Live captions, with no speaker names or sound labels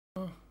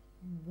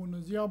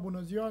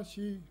Bună ziua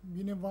și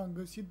bine v-am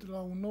găsit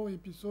la un nou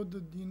episod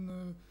din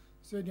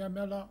seria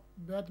mea la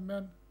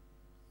Batman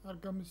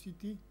Arkham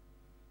City.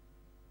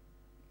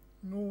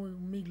 Nu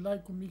un mic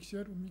like, un mic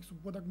share, un mic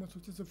suport dacă mă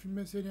susțineți să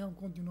filmez seria în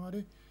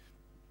continuare.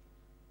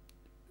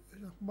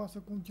 Și acum să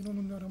continuăm,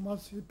 nu ne-a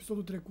rămas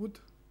episodul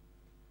trecut.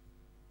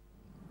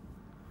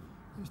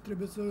 Deci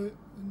trebuie să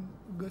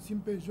găsim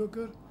pe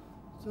Joker,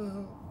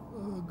 să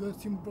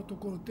găsim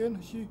protocolul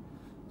 10 și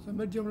să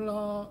mergem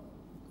la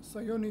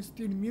Psionic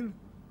Steel Mill,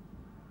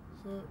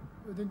 să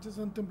vedem ce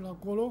se întâmplă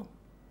acolo.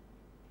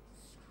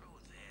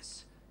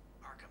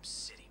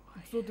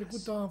 Episodul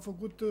trecut am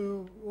făcut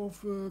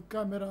off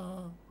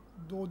camera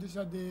 20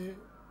 de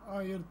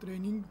air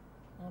training,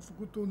 am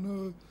făcut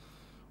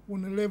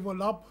un level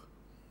up.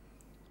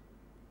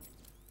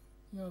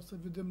 Ia să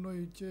vedem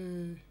noi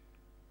ce...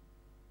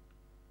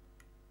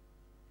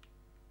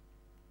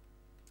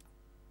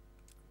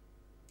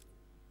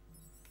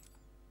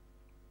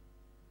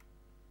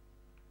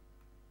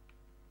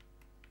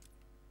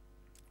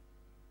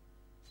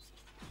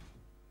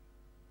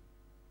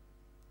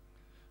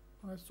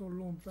 Hai să o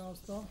luăm pe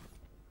asta.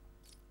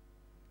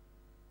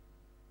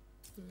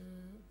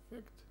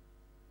 Perfect.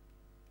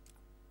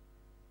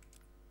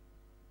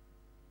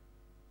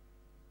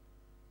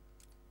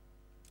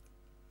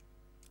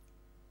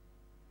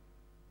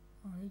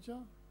 Aici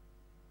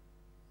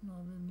nu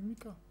avem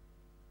nimica.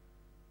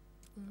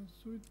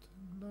 Pursuit,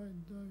 glide,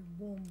 dive,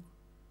 bomb,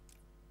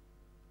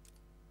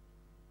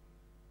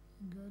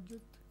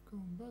 gadget,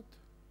 combat,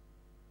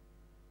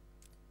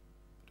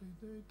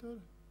 predator,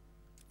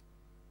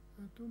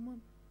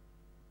 Batman.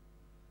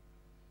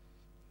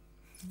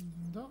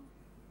 Da.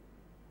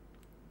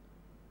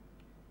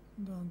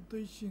 Da,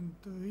 întâi și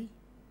întâi.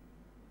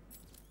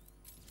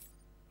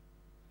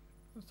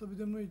 Să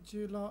vedem noi ce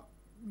e la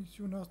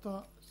misiunea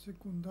asta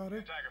secundară.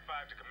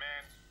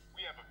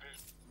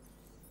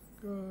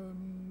 Că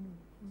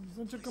să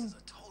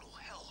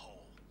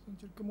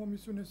încercăm o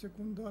misiune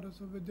secundară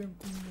să vedem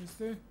cum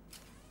este.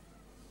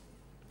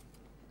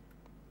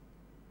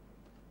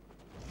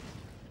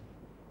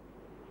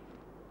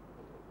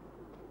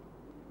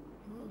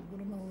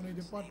 Zburăm la unei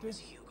departe.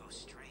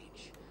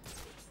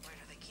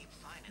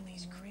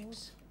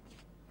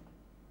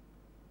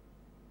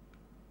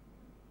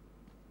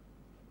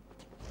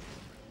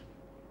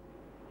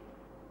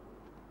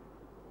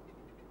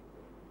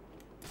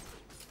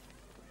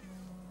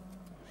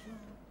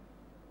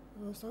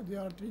 Ăsta de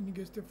art training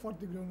este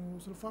foarte greu, nu o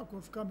să-l fac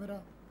off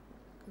camera,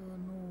 că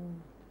nu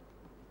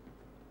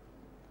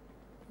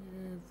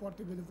e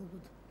foarte greu de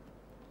făcut.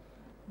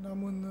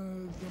 N-am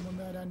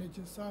îndemânarea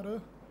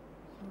necesară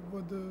să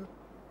văd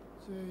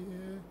ce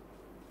e.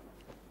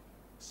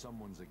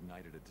 Someone's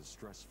ignited a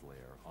distress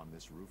flare on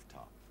this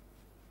rooftop.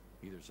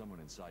 Either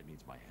someone inside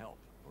needs my help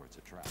or it's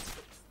a trap.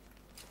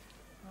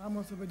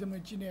 Am să vedem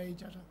noi cine e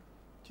aici așa.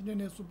 Cine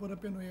ne supără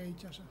pe noi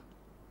aici așa.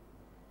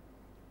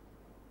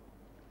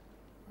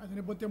 Hai să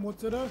ne bătem o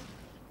țără.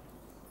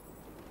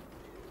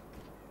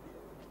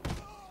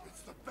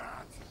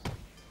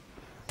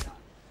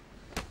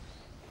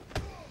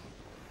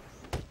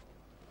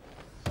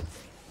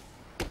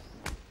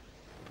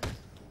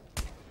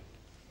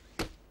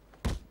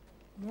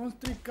 Nu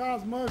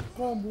stricați, mă,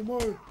 combu,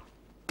 mă!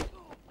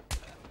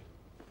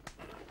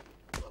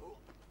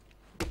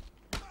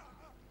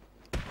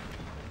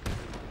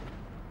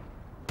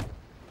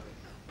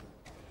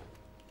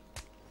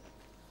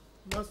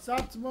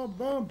 Lăsați-mă,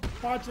 bă,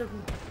 pace cu...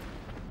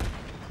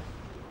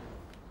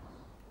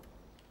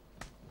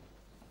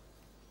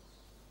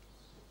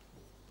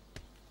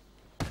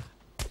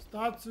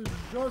 Stați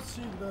jos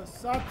și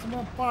lăsați-mă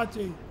în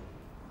pace!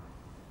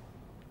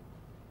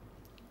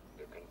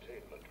 The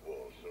containment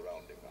wall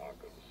surrounding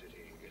Arkham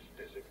City is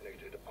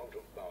designated out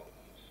of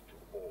bounds to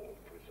all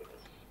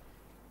prisoners.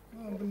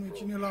 Am văzut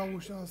cine la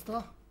ușa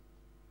asta.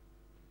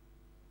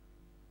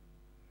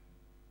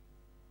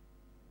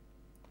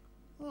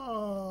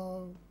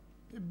 Ah,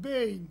 e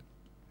Bane.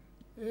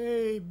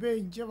 Ei,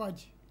 Bane, ce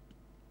faci?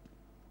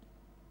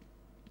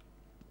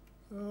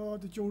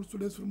 De ce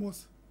ursuleț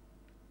frumos.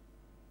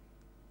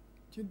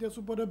 Cine te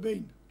supără,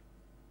 Bane?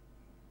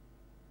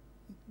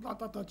 La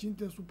tata, cine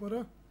te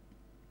supără?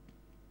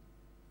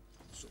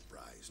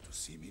 Surprised to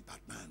see me,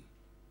 Batman?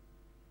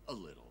 A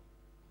little.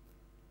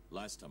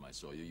 Last time I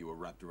saw you, you were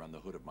wrapped around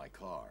the hood of my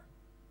car.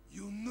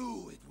 You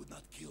knew it would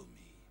not kill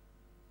me.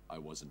 I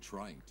wasn't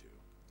trying to.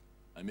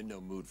 I'm in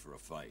no mood for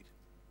a fight.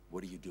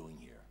 What are you doing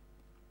here?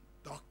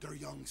 Dr.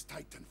 Young's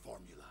Titan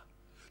formula.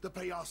 The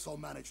Payaso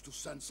managed to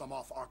send some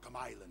off Arkham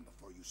Island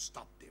before you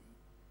stopped him.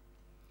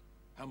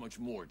 How much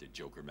more did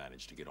Joker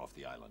manage to get off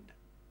the island?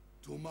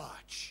 Too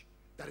much.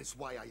 That is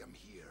why I am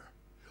here.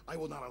 I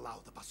will not allow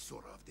the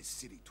basura of this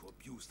city to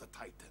abuse the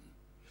Titan.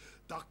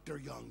 Dr.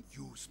 Young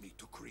used me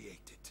to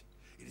create it.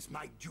 It is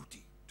my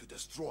duty to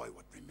destroy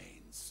what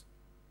remains.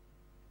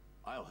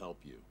 I'll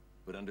help you,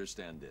 but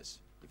understand this.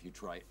 If you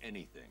try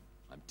anything,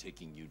 I'm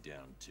taking you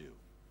down too.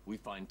 We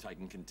find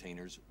Titan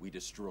containers, we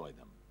destroy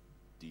them.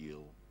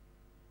 Deal?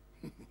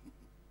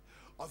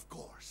 Of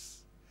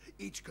course.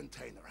 Each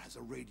container has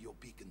a radio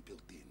beacon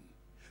built in.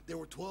 There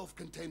were 12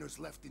 containers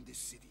left in this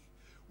city.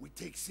 We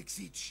take 6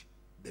 each,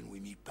 then we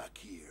meet back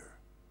here.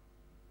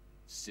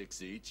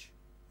 6 each?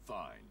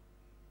 Fine.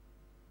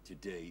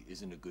 Today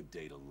isn't a good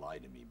day to lie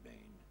to me,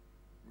 Bane.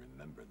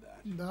 Remember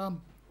that.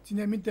 Da,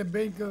 ține minte,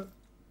 Bane, că...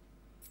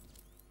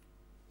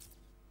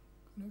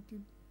 Connected...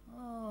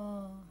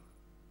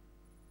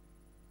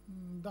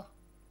 Da.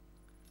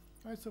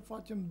 Hai să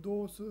facem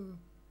 2 să...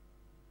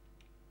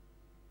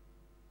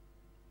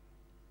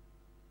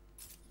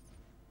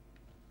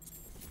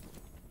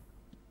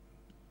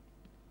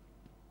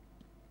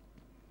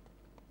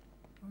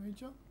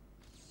 Aici?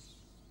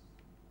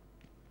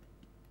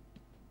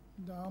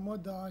 Da, mă,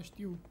 da,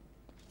 știu.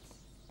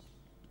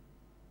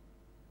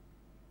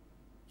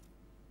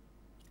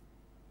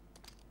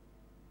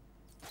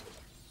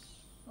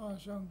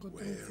 Așa, încă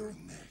trebuie. Where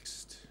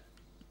next?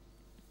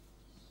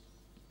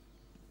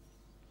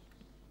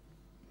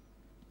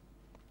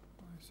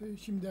 Hai să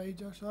ieșim de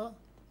aici, așa.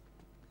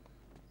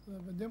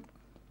 Să vedem.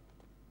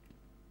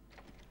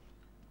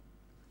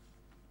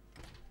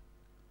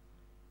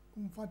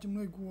 Cum facem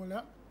noi cu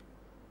alea.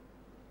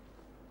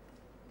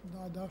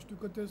 Da, da, știu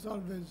că te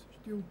salvezi,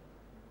 știu.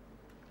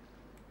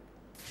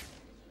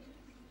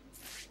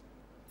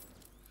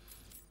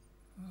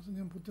 Să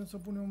ne putem să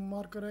punem un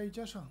marker aici,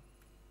 așa.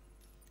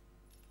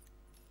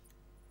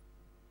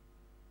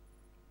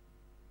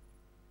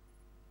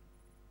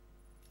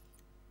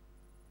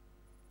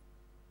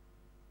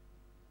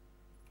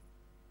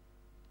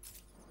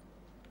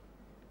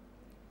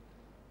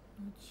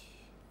 Deci,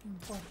 în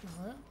partea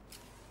aia.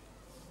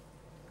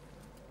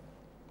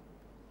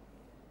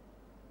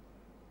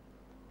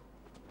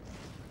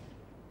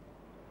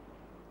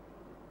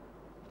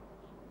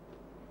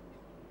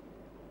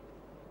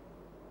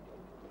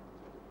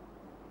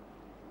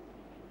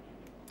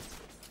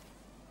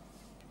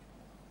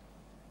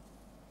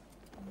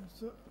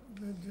 Să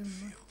vedem.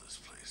 Feel this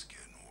place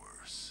getting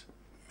worse,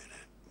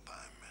 minute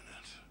by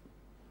minute.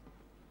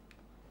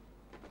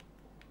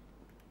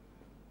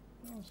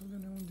 O să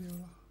vedem unde e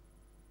ăla.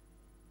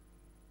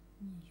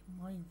 Nici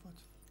mai în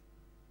față.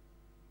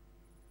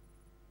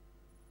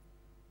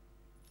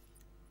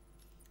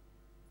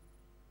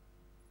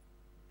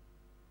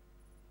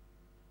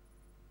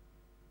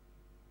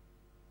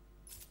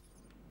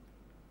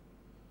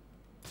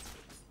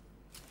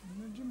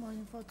 Mergem mai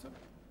în față.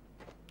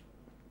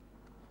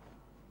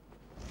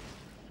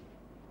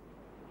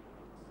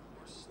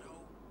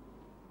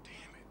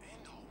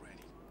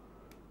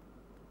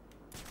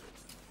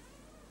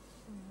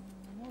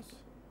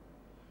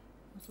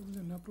 Să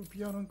vedem, ne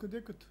apropiarăm cât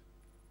de cât.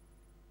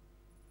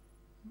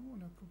 Nu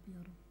ne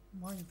apropiarăm.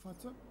 Mai în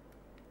față.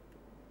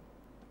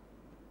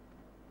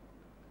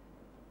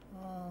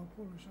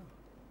 Acolo așa.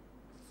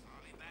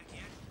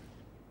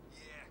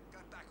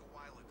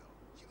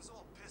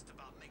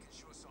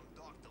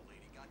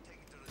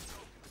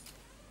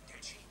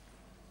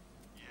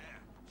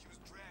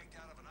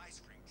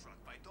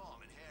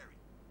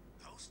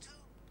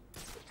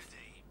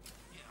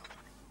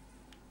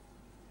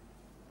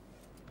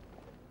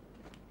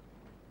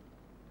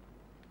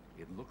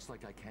 It looks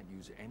like I can't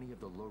use any of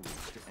the low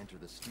routes to enter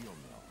the steel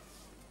mill.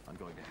 I'm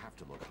going to have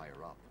to look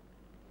higher up.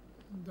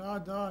 Da,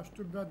 da,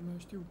 știu, Batman,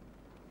 știu.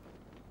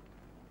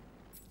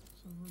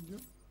 Să văd eu.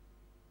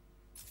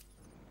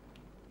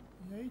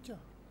 E aici.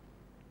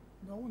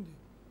 Da, unde?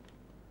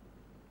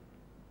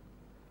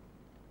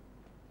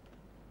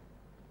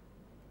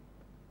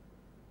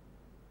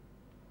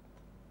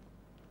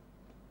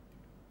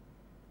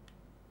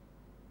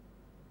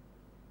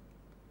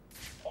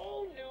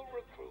 All new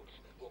recruits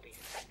will be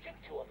subject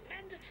to a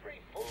mandatory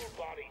full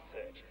body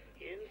search,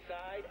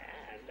 inside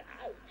and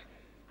out.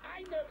 I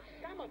know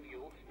some of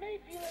you may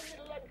feel a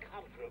little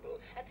uncomfortable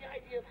at the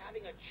idea of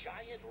having a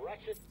giant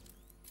Russian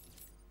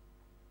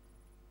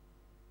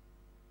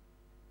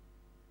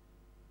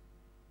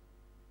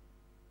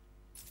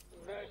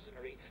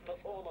mercenary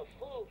perform a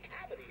full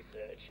cavity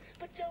search,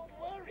 but don't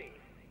worry.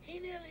 He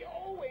nearly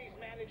always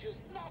manages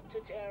not to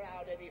tear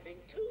out anything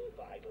too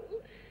vital.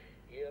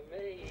 You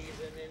may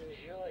even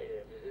enjoy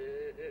it.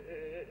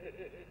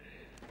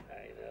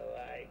 I know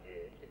I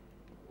did.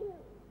 Ooh.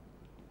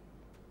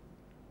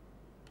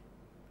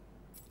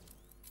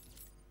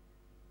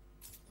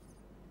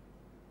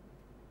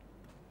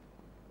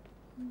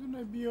 Unde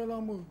n-ai ăla,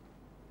 mă?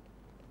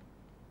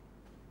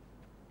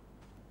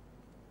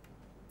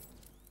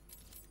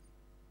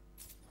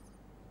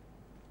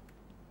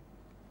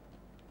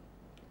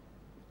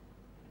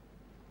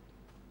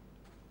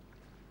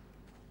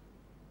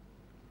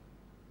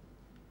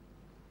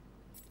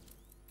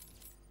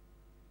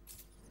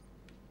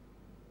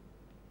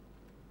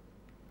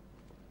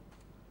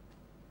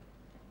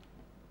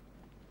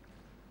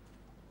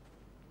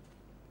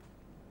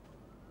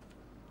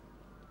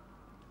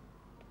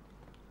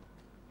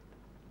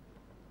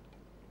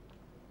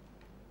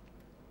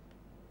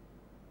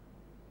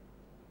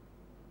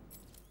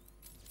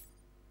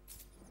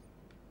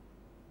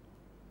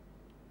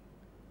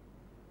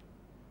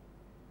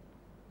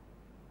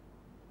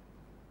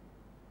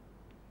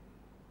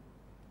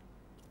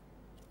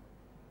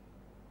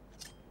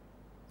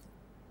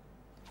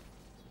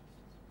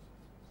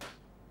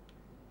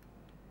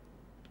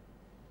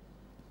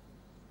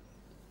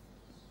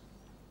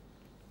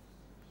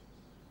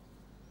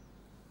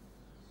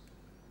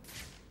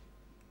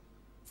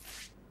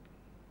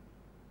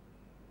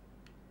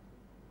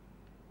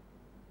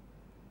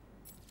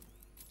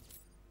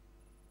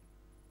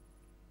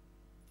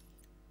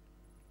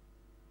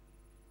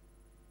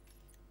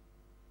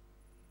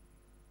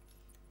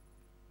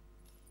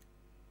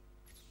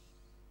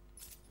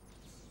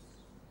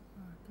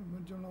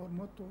 mergem la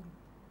următorul.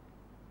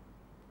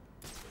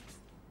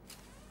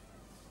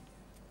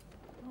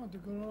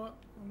 Adică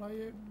ăla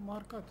e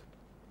marcat.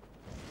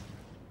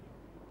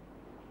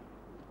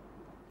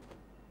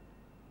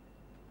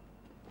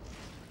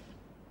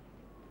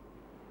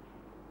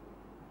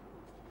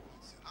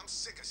 I'm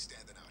sick of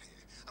standing out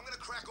here. I'm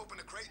gonna crack open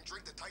the crate and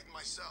drink the Titan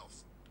myself.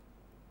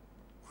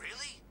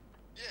 Really?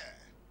 Yeah.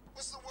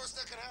 What's the worst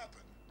that could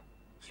happen?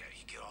 Yeah,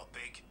 you get all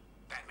big,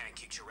 Batman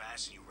kicks your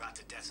ass and you rot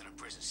to death in a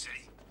prison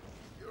city.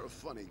 You're a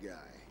funny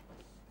guy.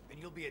 And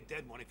you'll be a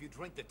dead one if you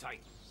drink the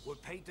Titan.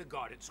 We're paid to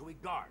guard it, so we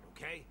guard,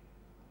 okay?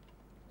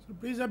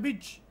 Surpriza,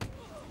 bitch!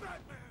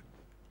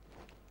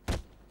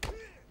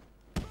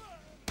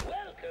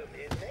 Welcome,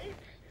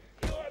 inmates.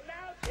 You are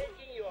now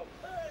taking your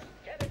first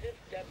tentative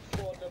steps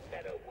towards a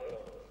better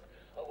world.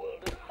 A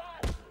world of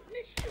fun,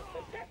 mischief,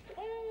 and best of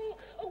all,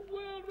 a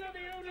world where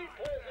the only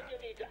person you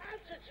need to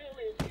answer to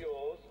is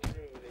yours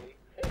truly.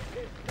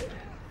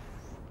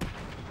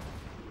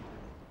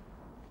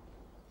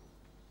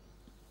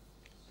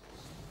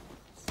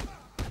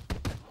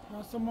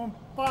 Lasă-mă în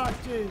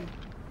pace!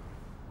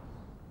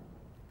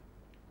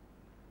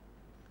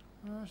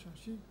 Așa,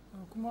 și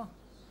acum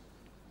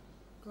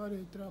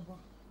care-i treaba?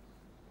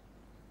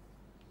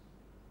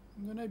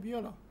 Unde n-ai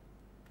biela?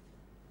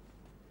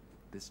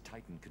 This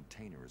Titan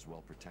container is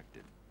well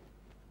protected.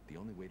 The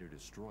only way to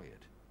destroy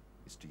it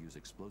is to use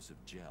explosive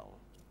gel.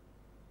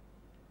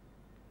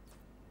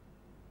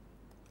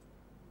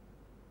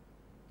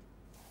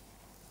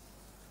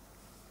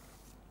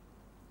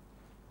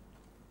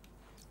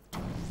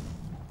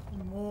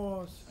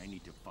 Frumos! I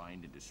need to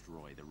find and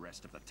destroy the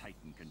rest of the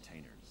Titan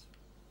containers.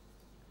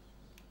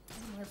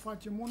 Mai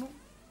facem unul.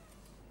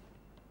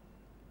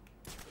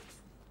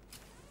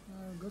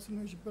 Găsim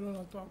noi și pe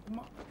ăla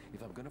acum.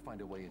 If I'm gonna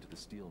find a way into the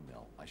steel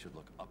mill, I should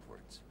look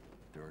upwards.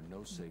 There are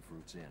no safe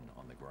routes in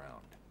on the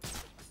ground.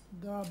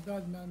 Da,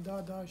 Batman,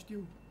 da,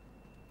 știu.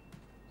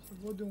 Să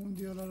văd de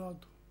unde e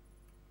ălălatul.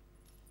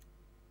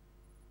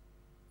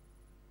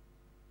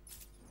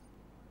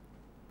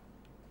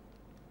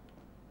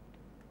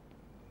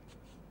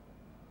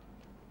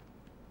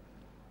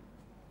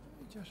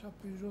 Aici așa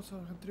pe jos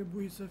ar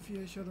trebui să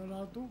fie și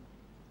ălălatul.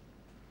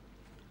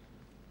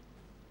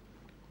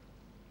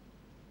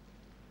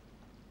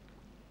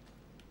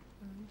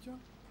 Aici.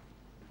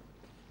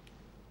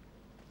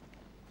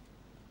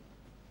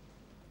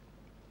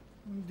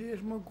 Unde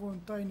ești, mă,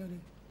 containere?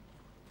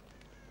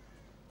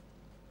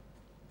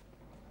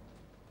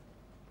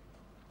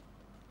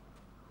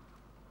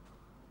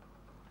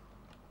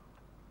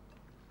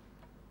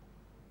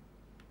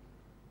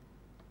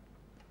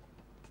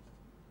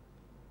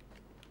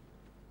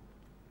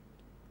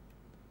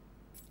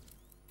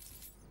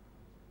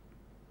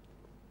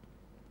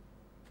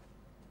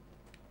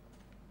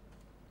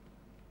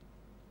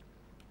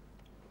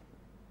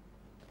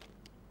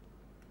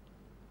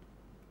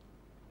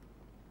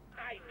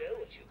 I know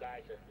what you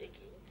guys are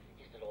thinking.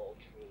 Is it all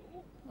true?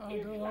 Ah,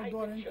 Is da, life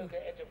doar at încă.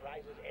 Joker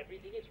Enterprises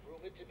everything it's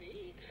rumored to be?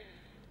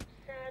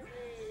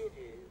 Sadly, it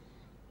is.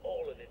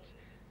 All of it.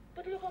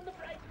 But look on the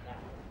bright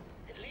side.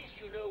 At least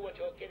you know what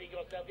you're getting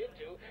yourself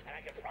into, and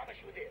I can promise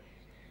you this.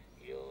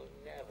 You'll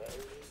never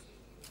leave.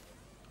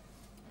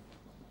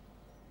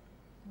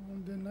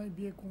 Unde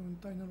naibii e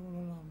containerul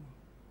ăla, mă?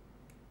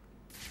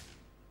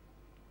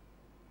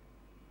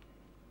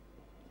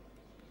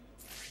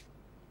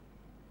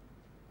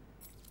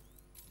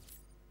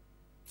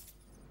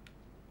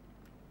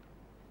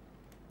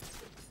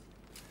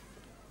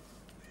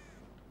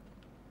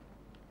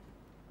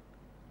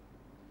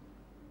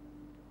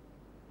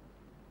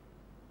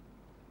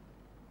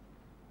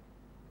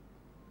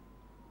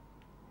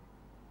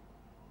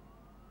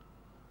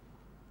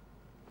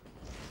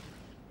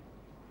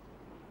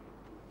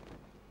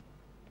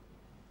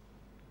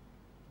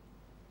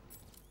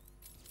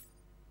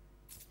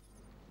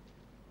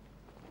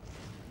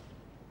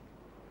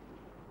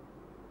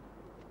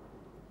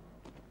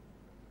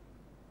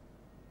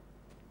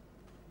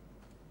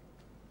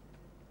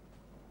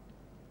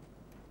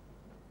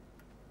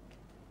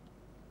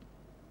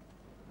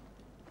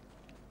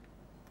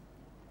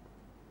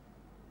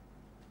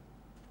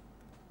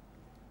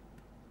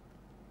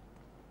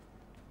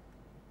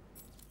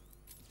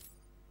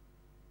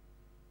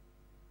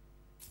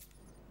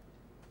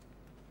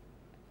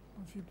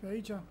 Am fi pe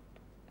aici?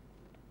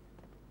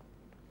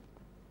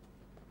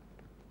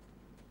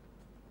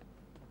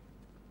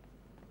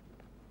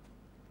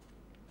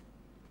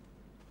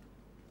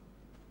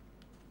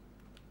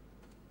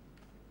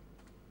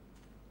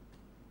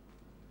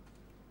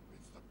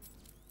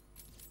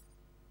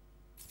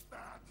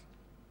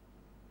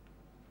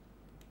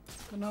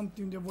 Că n-am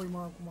timp de voi, mă,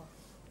 acum.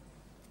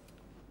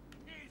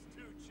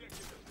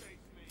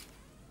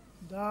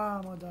 Da,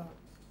 mă, da.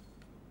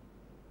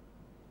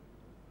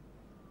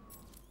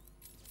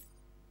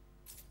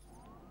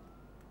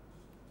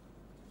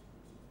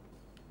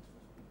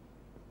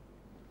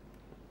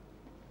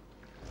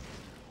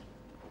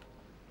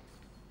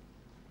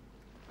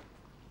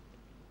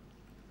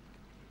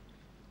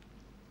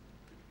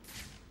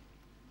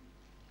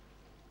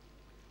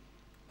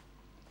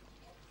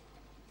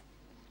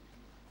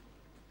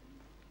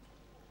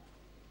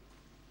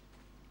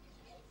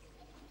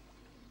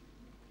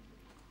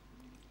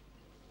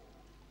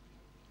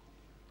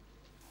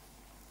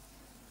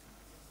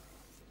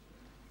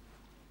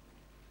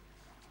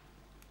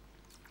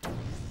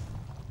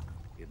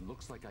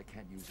 Looks like I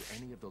can't use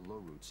any of the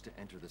low routes to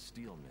enter the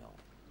steel mill.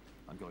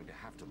 I'm going to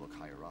have to look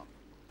higher up.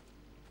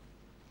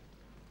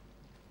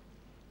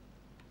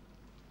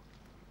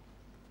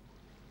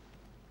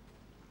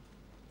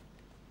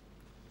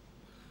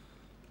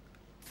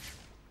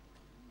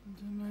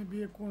 De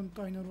naibii e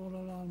containerul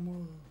ăla, mă.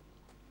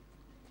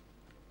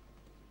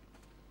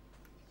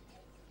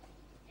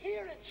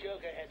 Here at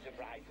Joker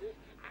Enterprises,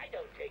 I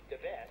don't take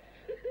the best.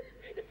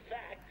 In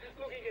fact,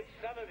 looking at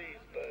some of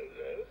these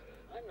bozos,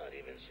 I'm not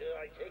even sure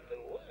I take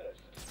the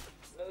worst.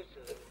 Most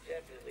of them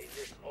definitely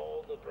missed all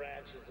the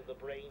branches of the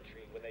brain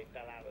tree when they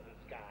fell out of the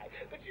sky.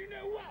 But you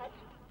know what?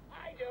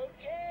 I don't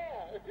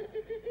care.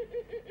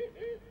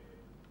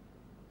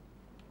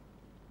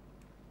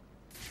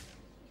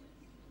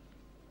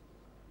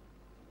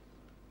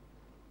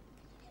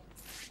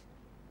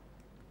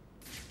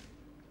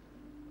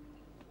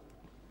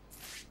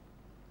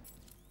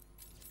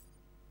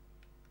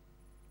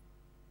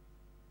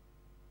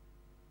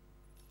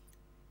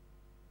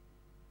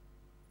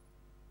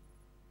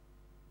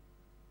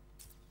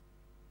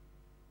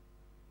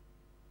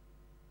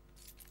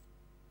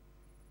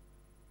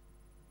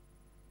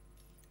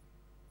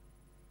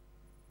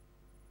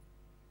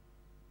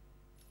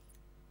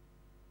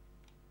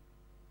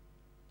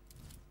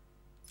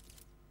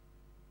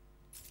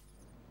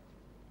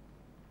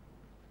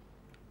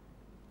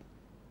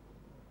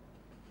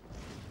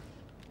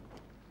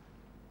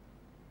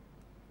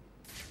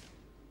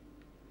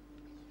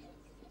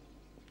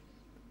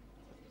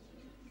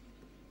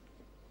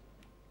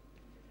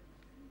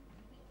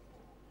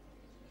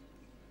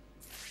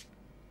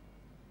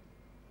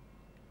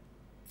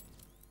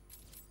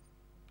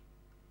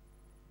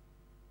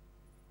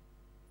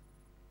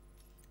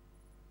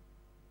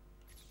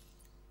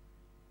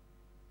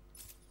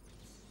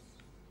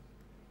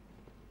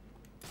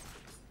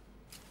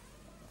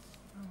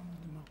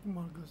 Cum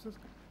îl găsesc?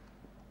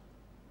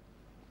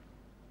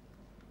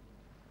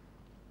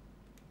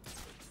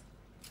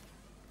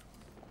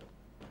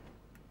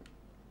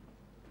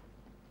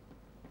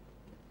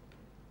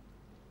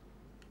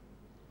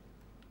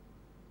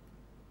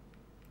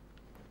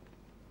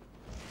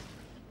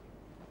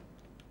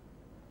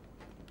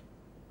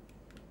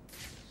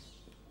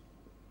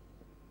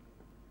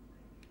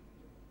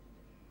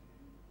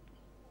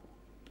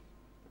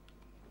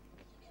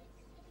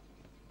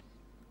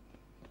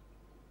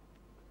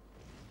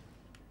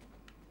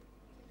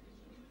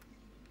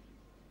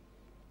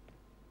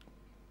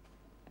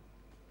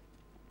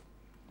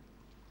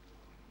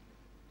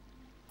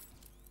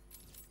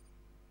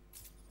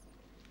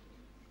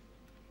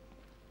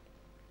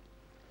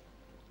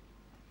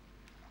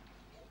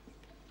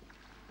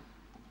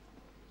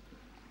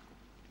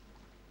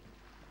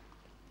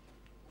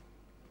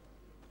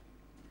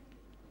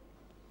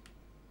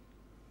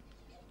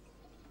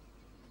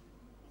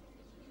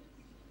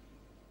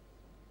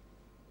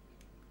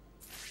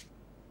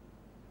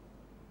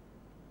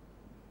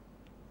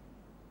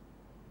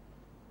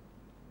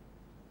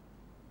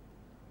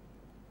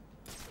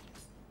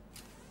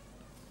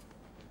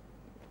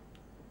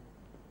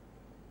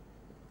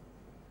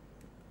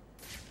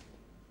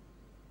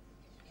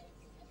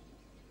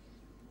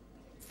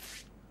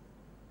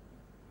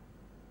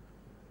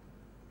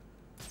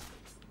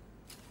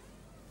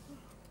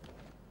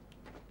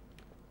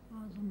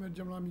 Hai să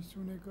mergem la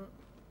misiune, că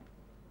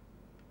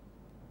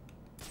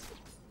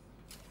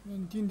ne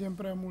întindem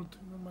prea mult.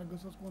 Nu mai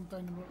găsesc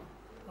containerul.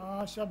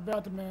 Așa,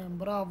 Batman,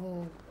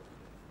 bravo!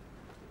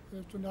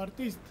 Ești un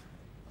artist!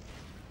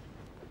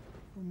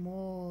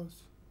 Frumos!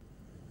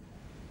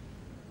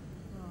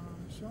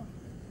 Așa.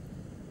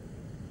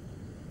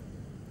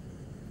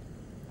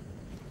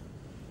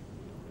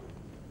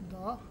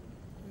 Da,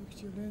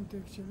 excelent,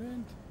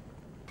 excelent.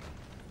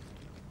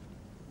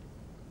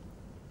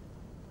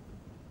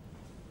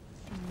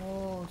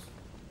 Frumos.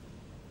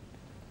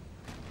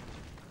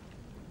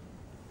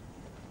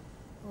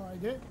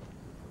 Haide.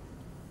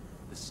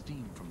 The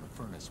steam from the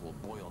furnace will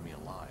boil me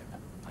alive.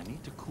 I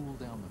need to cool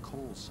down the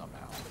coal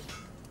somehow.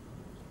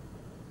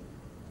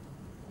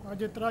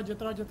 Haide, trage,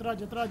 trage,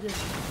 trage, trage.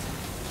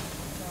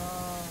 Da.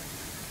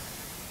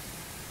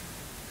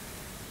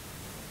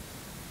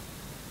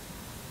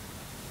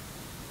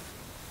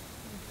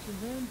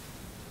 Excelent.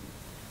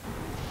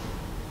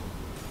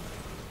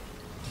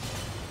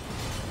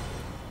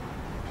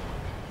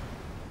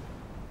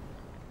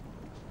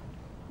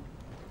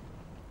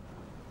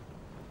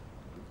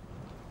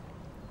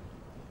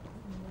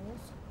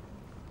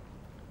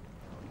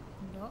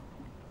 Da.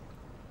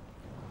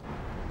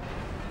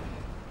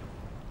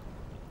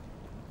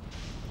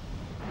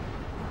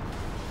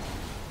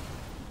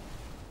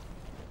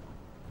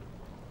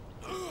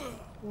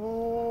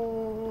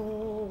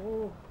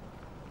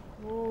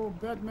 Oh,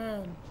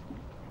 Batman.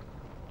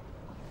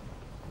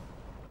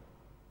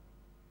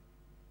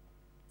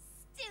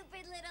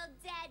 Stupid little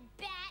dead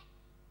bat.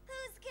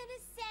 Who's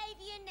gonna save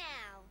you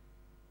now?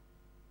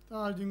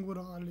 Taci din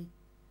gura, Ali.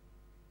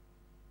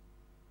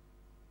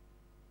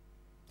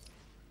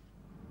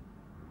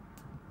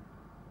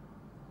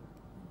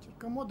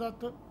 Încercăm o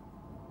dată.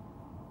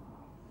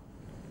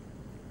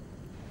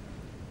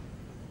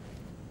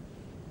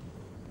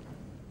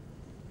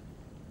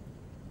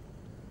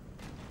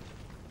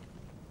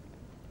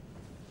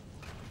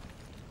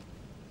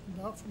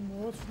 Da,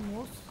 frumos,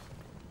 frumos.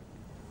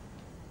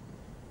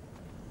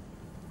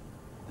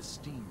 The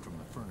steam from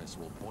the furnace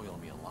will boil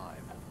me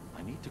alive.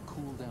 I need to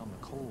cool down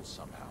the coal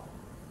somehow.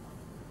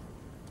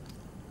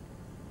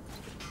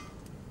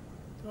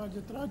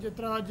 Trage, trage,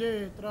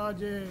 trage,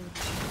 trage.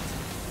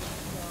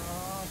 Da,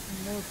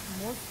 frumos,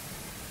 frumos.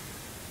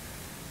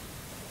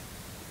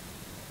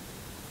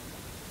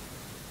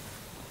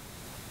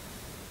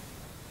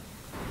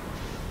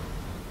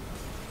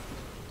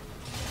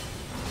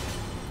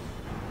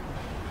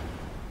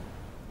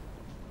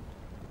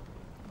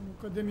 Nu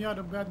cădem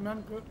iară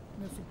Batman, că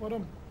ne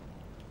supărăm.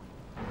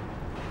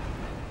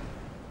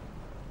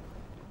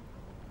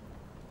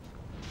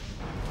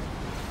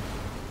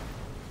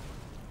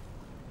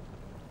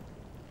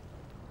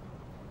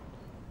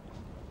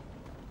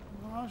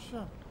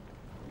 Așa.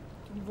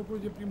 Ce nu vă pui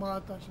de prima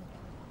dată așa.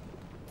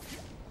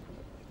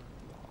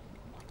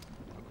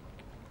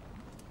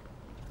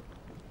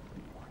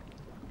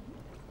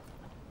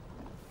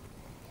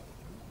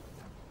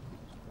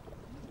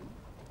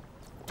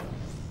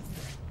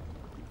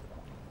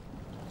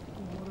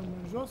 Coborâm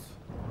în jos.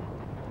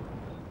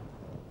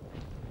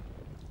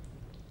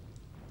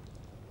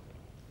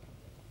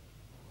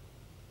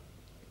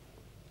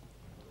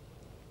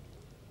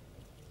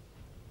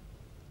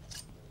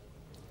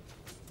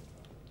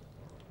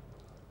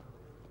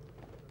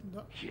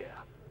 Da.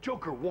 Yeah,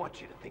 Joker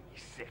wants you to think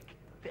he's sick.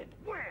 Then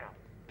wham!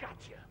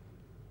 Gotcha!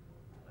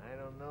 I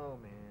don't know,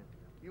 man.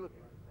 You...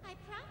 I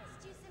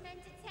promised you some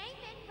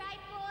entertainment,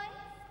 right, boys?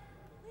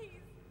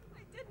 Please,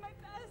 I did my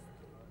best.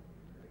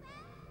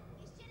 Well,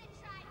 you should have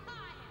tried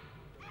harder.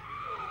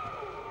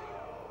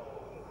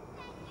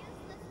 That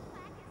useless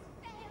quack has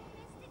failed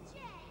Mr. J.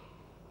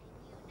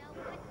 And you know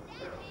what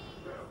that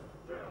means.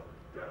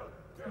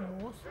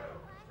 Frumos. Well,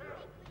 I think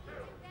we can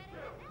do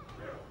better than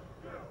that.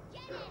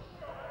 Get in!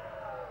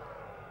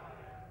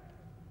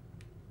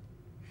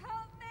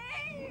 Help me!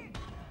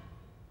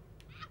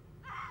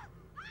 Stop!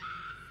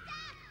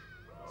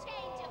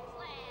 Change of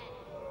plan.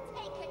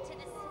 Take her to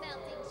the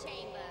smelting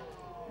chamber.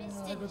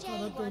 Mr. J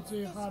wants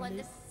this one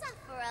to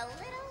suffer a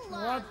little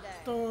What longer.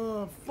 the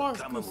fuck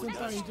că sunt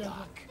aici?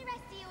 The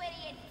rest of you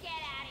idiots,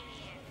 get out of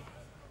here.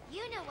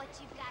 You know what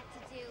you've got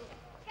to do.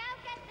 Go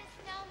get the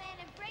snowman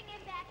and bring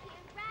him back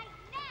here right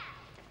now.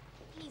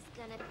 He's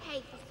gonna pay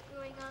for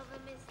screwing over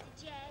Mr.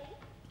 J.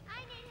 I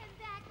need him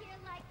back here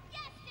like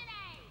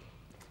yesterday.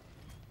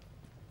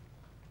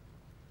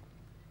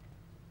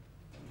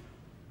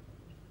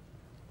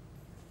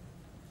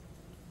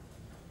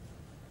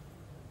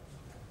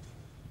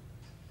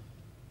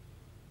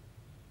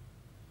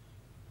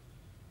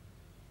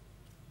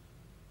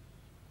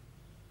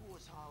 Who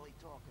was Holly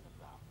talking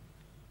about?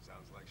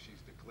 Sounds like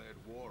she's declared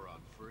war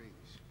on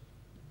Freeze.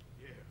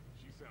 Yeah,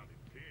 she sounded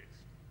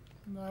pissed.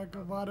 Dacă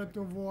vă arăt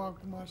eu vouă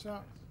acum așa.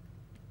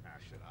 How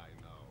should I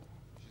know?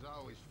 She's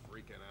always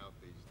freaking out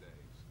these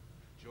days.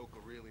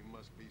 Joker really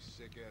must be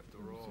sick after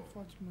Ce all.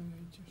 faci mă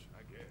aici așa?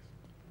 I guess.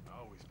 I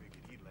always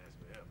figured he'd last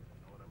forever, you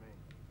know what I mean?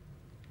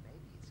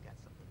 Maybe it's got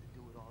something to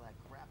do with all that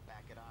crap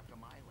back at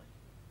Arkham Island.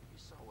 You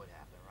saw what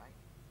happened, right?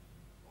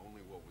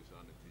 Only what was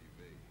on the TV.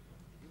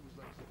 He was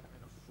like some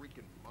kind of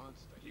freaking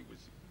monster. He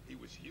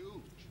was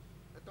huge.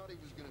 I thought he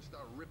was gonna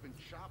start ripping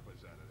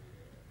choppers out of the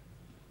air.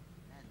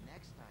 And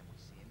next time we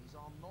see him, he's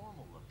all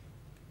normal looking.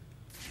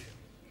 Yeah,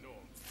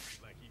 normal.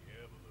 Like he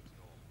ever looks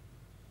normal.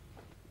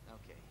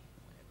 Okay,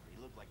 whatever. He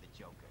looked like the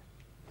Joker.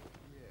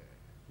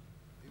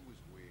 Yeah, it was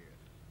weird.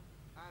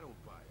 I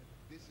don't buy it.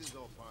 This is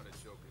all part of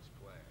Joker's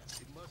plan.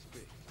 It must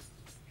be.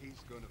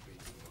 He's gonna be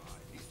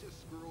fine. He's just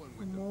screwing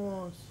with the...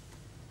 Frumos.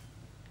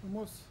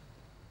 Frumos.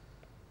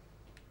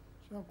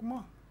 Și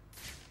acum?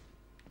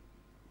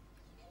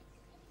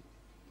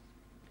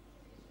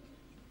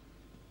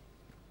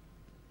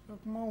 Și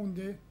acum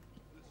unde e?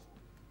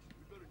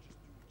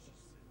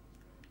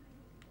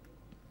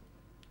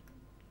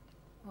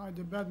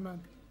 Haide, Batman.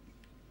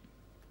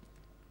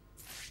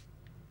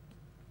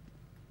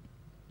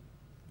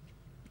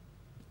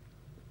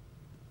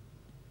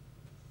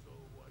 So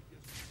I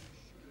guess we can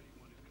shoot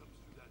anyone who comes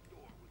through that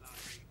door without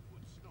an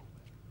 8-foot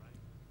snowman, right?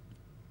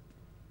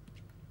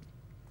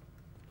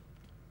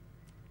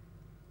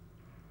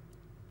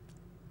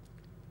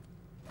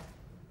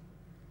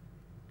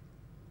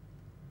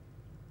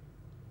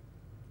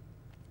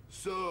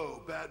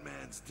 So,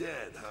 Batman's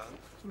dead, huh?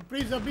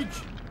 Surpriză, bitch!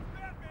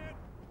 Batman!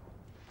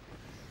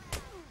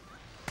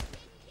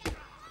 Get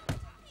all to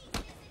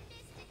pieces in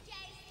Mr.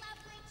 J's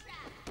lovely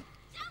trap.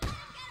 Don't let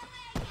him get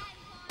away again,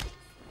 boys.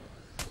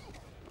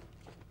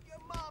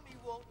 Your mommy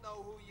won't know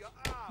who you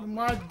are. Nu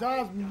mai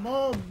dați,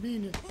 mă,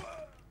 bine!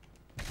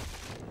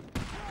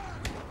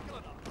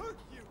 Gonna hurt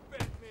you,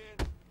 Batman.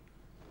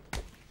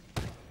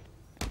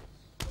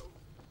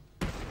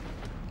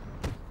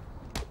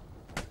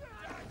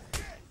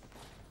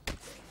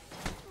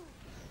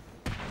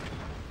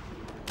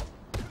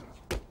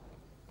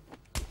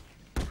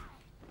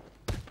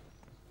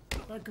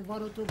 Hai că vă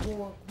arăt eu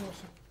vouă acum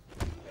așa.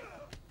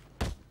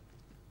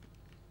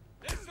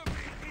 This'll be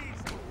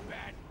easy,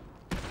 Bat.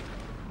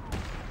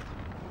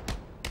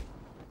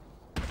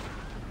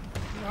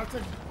 Ia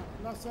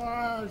Lasă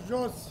aia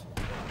jos.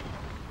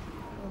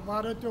 Vă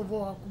arăt eu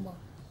vouă acum.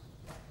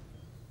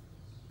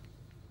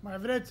 Mai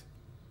vreți?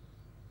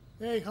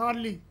 Hey,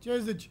 Harley, ce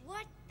zici?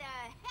 What the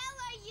hell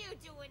are you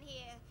doing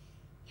here?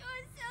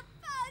 You're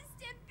supposed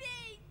to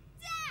be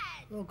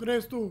dead! O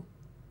crezi tu?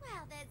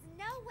 Well, there's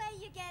no way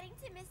you're getting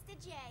to Mr.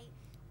 J.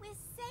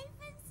 We're safe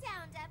and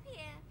sound up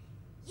here.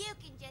 You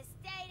can just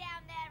stay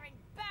down there and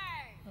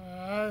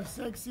burn!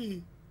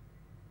 Sexy.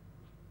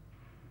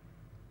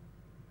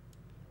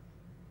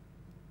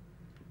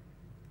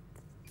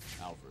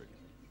 Alfred,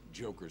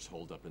 Joker's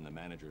holed up in the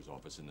manager's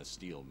office in the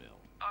steel mill.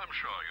 I'm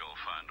sure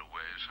you'll find a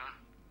way, sir.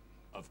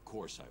 Of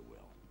course I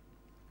will.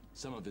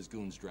 Some of his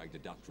goons dragged the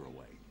doctor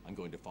away. I'm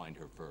going to find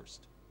her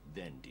first,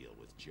 then deal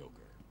with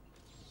Joker.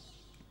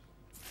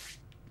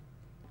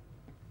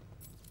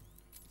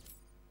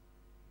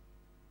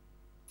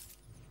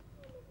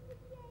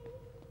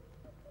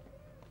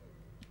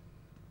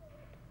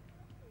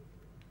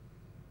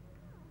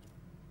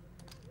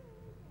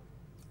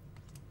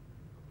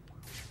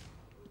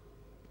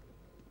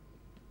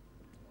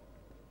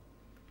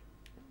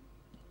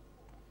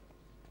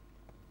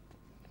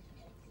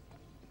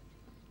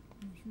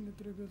 Și unde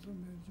trebuie să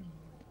mergem?